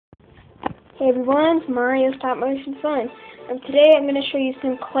Hey everyone, it's Mario Stop Motion Fun, and today I'm going to show you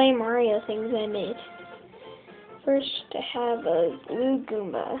some clay Mario things I made. First, I have a blue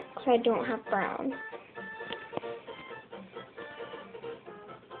Goomba, because I don't have brown.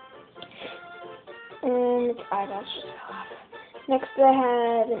 And its eyeballs just fell off. Next I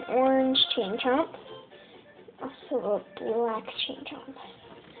have an orange chain chomp, also a black chain chomp.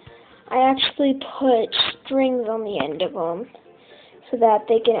 I actually put strings on the end of them, so that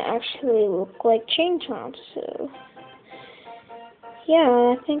they can actually look like chain chomps. So,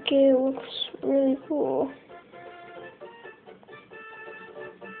 yeah, I think it looks really cool.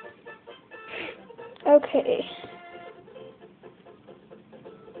 Okay.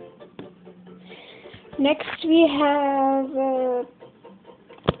 Next we have,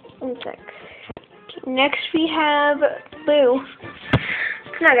 one sec. Next we have Boo.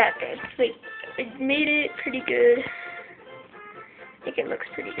 It's not that bad. Like, I made it pretty good. I think it looks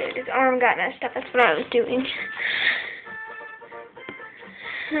pretty good. His arm got messed up. That's what I was doing.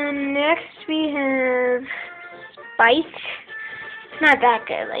 Next we have Spike. It's not that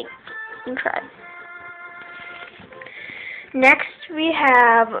good. Like, you can try. Next we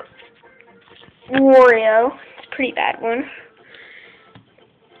have Wario. It's a pretty bad one.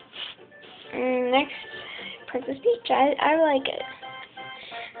 Next, Princess Peach. I like it.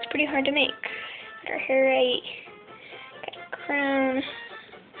 It's pretty hard to make. Got her hair right. Crown.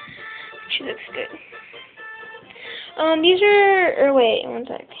 She looks good. These are, wait, one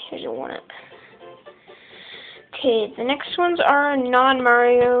sec. Here's a one-up. Okay, the next ones are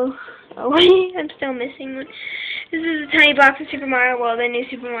non-Mario. Oh wait, I'm still missing one. This is a tiny box of Super Mario World and New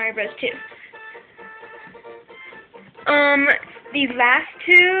Super Mario Bros. 2. These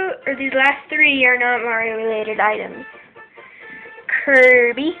last three are not Mario related items.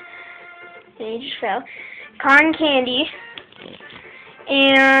 Kirby. They just fell. Cotton Candy.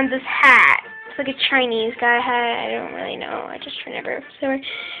 And this hat. It's like a Chinese guy hat. I don't really know. I just remember. So,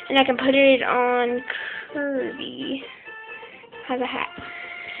 and I can put it on Kirby. Has a hat.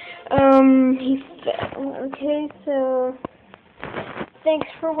 He fell. Okay, so thanks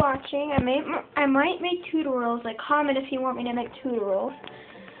for watching. I might make tutorials. Like, comment if you want me to make tutorials.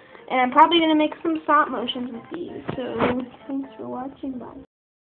 And I'm probably gonna make some stop motions with these. So thanks for watching. Bye.